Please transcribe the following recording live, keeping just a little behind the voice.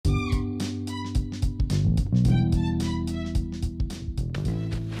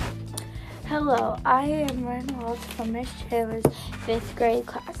Hello, I am Reynolds from Miss Chandler's 5th grade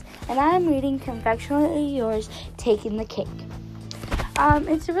class, and I am reading Confectionately Yours, Taking the Cake.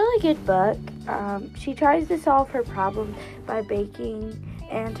 It's a really good book. She tries to solve her problem by baking,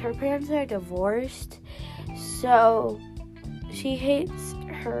 and her parents are divorced, so she hates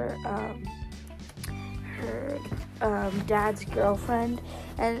her dad's girlfriend,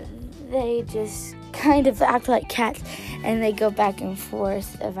 and they just kind of act like cats, and they go back and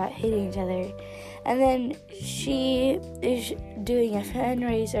forth about hating each other. And then she is doing a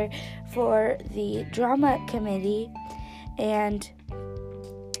fundraiser for the drama committee, and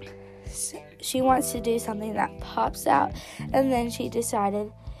she wants to do something that pops out, and then she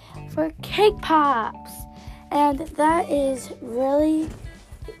decided for cake pops. And that is really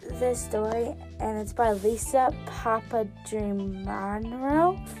the story, and it's by Lisa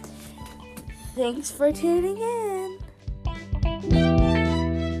Papadrimano. Thanks for tuning in.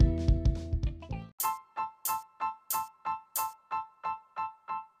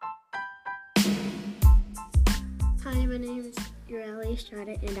 Hi, my name is Ureli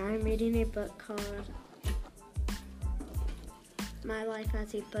Estrada, and I'm reading a book called My Life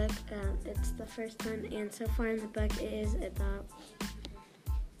as a Book. It's the first one, and so far in the book it is about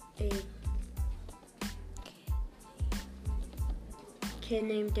a kid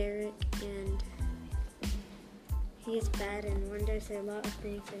named Derek, and he's bad and wonders a lot of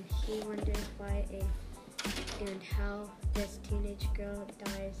things, and he wonders why and how this teenage girl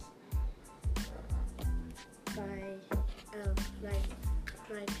dies by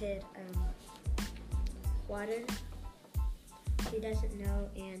water. He doesn't know,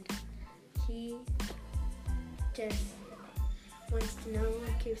 and he just wants to know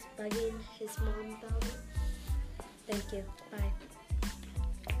and keeps bugging his mom about it. Thank you. Bye.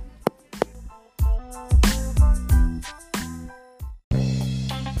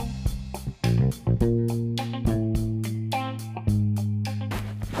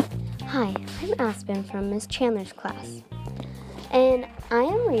 Hi, I'm Aspen from Miss Chandler's class, and I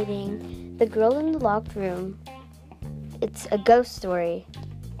am reading The Girl in the Locked Room. It's a ghost story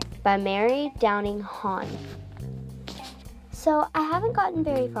by Mary Downing Hahn. So I haven't gotten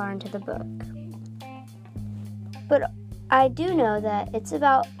very far into the book, but I do know that it's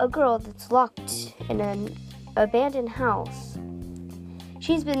about a girl that's locked in an abandoned house.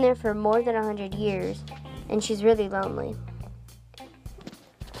 She's been there for more than 100 years, and she's really lonely.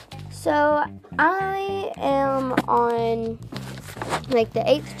 So I am on the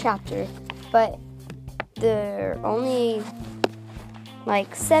 8th chapter, but they're only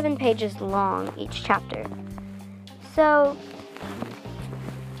 7 pages long each chapter. So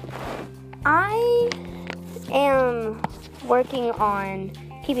I am working on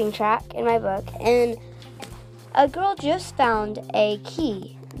keeping track in my book, and a girl just found a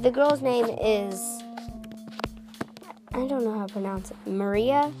key. The girl's name is, I don't know how to pronounce it,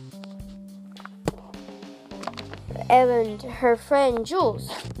 Maria, and her friend Jules.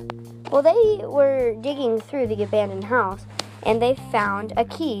 Well, they were digging through the abandoned house, and they found a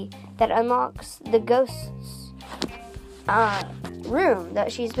key that unlocks the ghost's room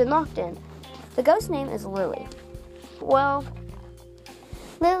that she's been locked in. The ghost's name is Lily. Well,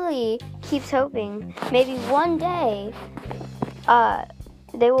 Lily keeps hoping maybe one day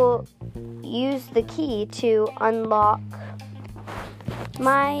they will use the key to unlock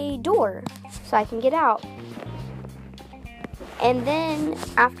my door so I can get out. And then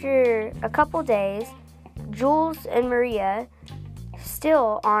after a couple days, Jules and Maria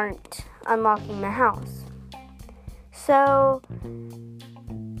still aren't unlocking the house. So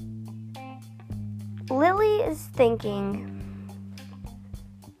Lily is thinking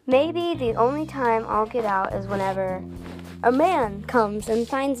maybe the only time I'll get out is whenever a man comes and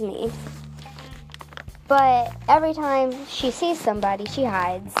finds me. But every time she sees somebody, she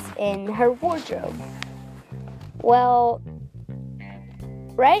hides in her wardrobe. Well,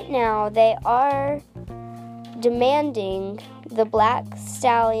 right now they are demanding the Black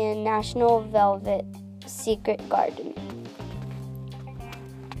Stallion National Velvet Secret Garden,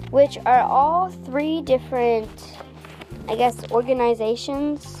 which are all 3 different,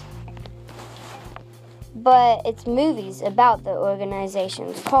 organizations, but it's movies about the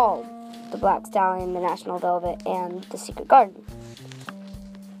organizations called the Black Stallion, the National Velvet, and the Secret Garden.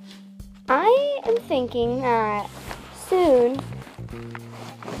 I am thinking that soon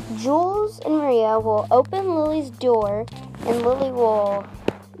Jules and Maria will open Lily's door, and Lily will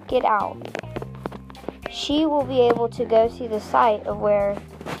get out. She will be able to go see the site of where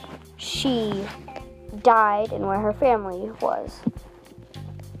she died and where her family was.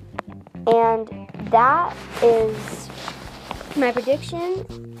 And that is my prediction,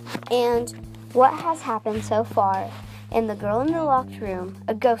 and What Has Happened So Far in The Girl in the Locked Room,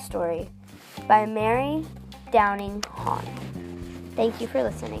 A Ghost Story by Mary Downing Hahn. Thank you for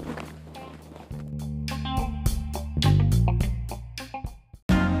listening.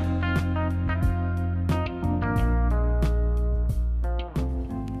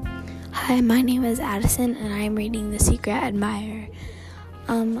 Hi, my name is Addison, and I'm reading The Secret Admirer.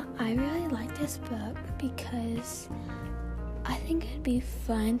 I really like this book because I think it'd be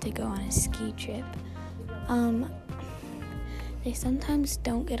fun to go on a ski trip. They sometimes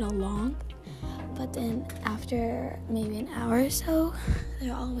don't get along, but then after maybe an hour or so,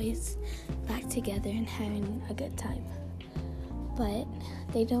 they're always back together and having a good time. But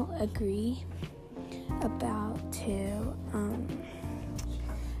they don't agree about to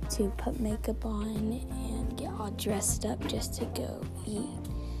put makeup on and get all dressed up just to go eat.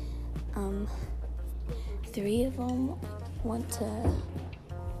 3 of them want to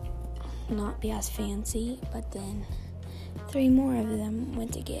not be as fancy, but then 3 more of them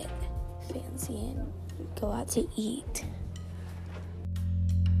want to get fancy and go out to eat.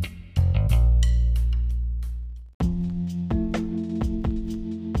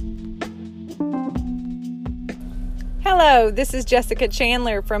 Hello, this is Jessica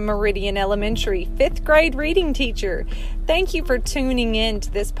Chandler from Meridian Elementary, 5th grade reading teacher. Thank you for tuning in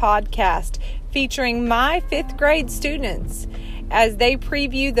to this podcast featuring my 5th grade students as they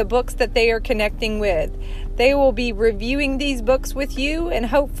preview the books that they are connecting with. They will be reviewing these books with you and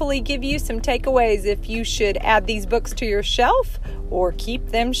hopefully give you some takeaways if you should add these books to your shelf or keep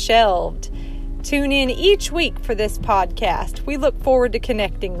them shelved. Tune in each week for this podcast. We look forward to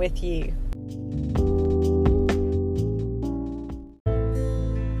connecting with you.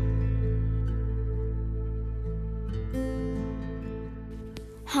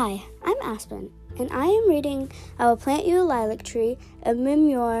 Hi, I'm Aspen, and I am reading I Will Plant You a Lilac Tree, a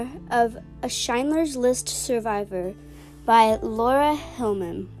memoir of a Schindler's List survivor by Laura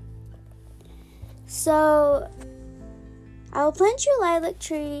Hillman. So, I Will Plant You a Lilac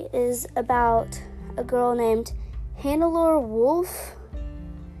Tree is about a girl named Hannelore Wolf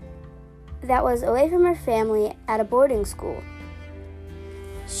that was away from her family at a boarding school.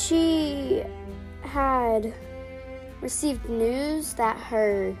 She had received news that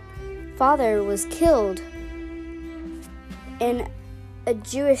her father was killed in a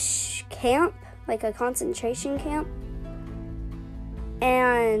Jewish camp, like a concentration camp,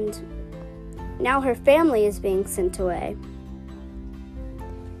 and now her family is being sent away.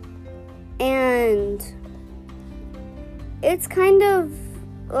 And it's kind of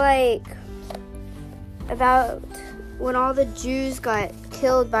like about when all the Jews got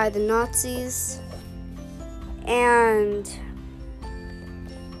killed by the Nazis. And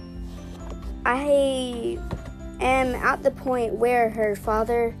I am at the point where her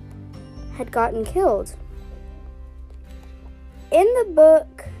father had gotten killed. In the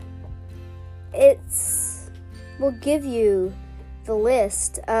book, will give you the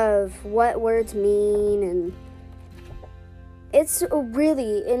list of what words mean, and it's a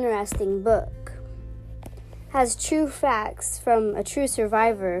really interesting book. It has true facts from a true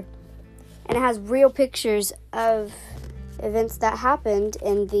survivor. And it has real pictures of events that happened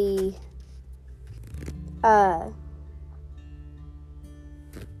in the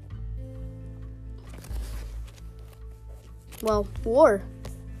war.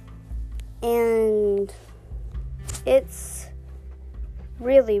 And it's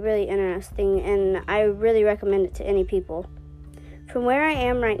really, really interesting, and I really recommend it to any people. From where I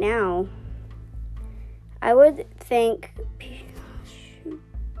am right now, I would think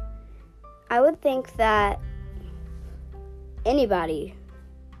that anybody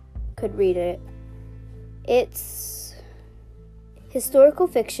could read it. It's historical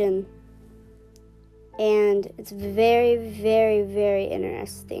fiction, and it's very, very, very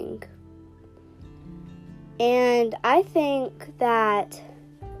interesting. And I think that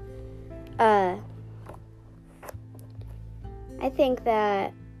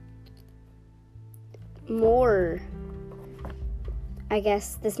more, I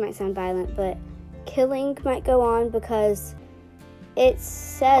guess this might sound violent, but killing might go on because it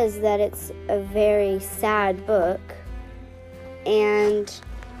says that it's a very sad book, and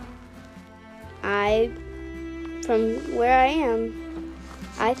from where I am,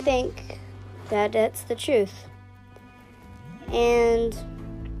 I think that that's the truth. And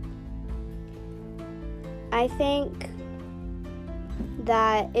I think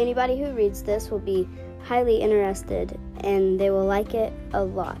that anybody who reads this will be highly interested, and they will like it a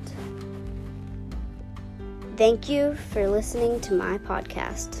lot. Thank you for listening to my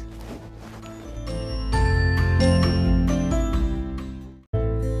podcast.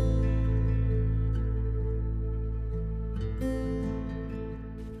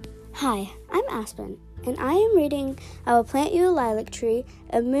 Hi, I'm Aspen, and I am reading I Will Plant You a Lilac Tree,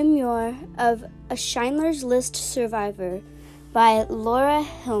 a memoir of a Schindler's List survivor by Laura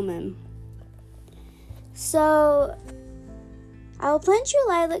Hillman. So, I Will Plant You a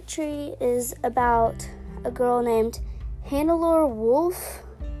Lilac Tree is about a girl named Hannelore Wolf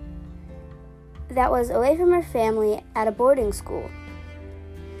that was away from her family at a boarding school.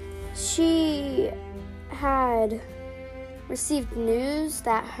 She had received news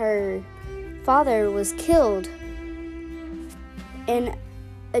that her father was killed in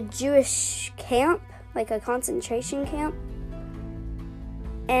a Jewish camp, like a concentration camp,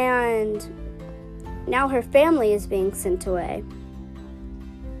 and now her family is being sent away.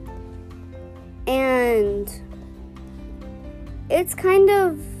 And it's kind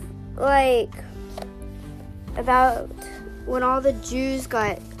of like about when all the Jews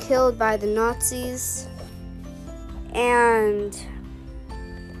got killed by the Nazis. And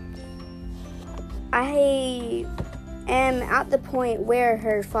I am at the point where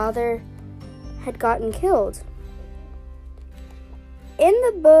her father had gotten killed. In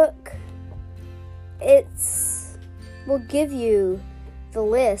the book, will give you the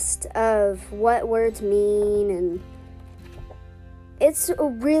list of what words mean, and it's a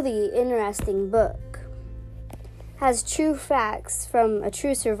really interesting book. It has true facts from a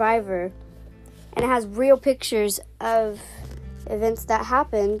true survivor, and it has real pictures of events that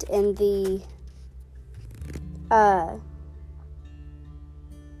happened in the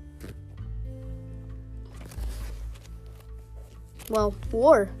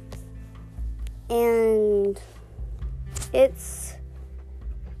war. And it's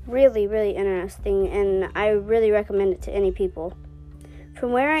really, really interesting, and I really recommend it to any people.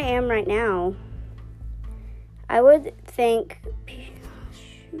 From where I am right now, I would think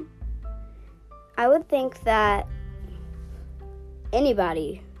that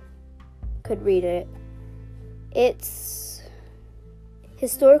anybody could read it. It's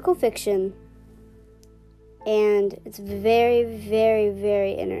historical fiction, and it's very, very,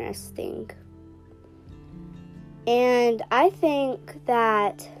 very interesting. And I think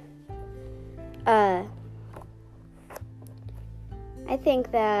that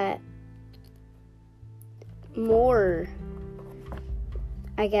more,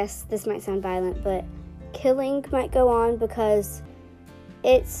 I guess this might sound violent, but killing might go on, because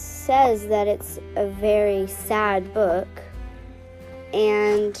it says that it's a very sad book,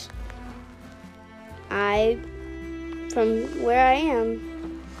 and from where I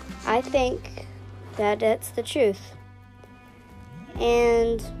am, I think that that's the truth.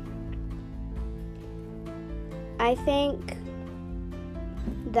 And I think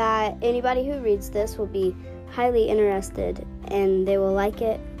that anybody who reads this will be highly interested, and they will like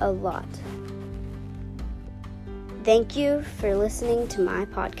it a lot. Thank you for listening to my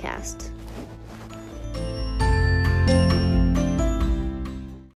podcast.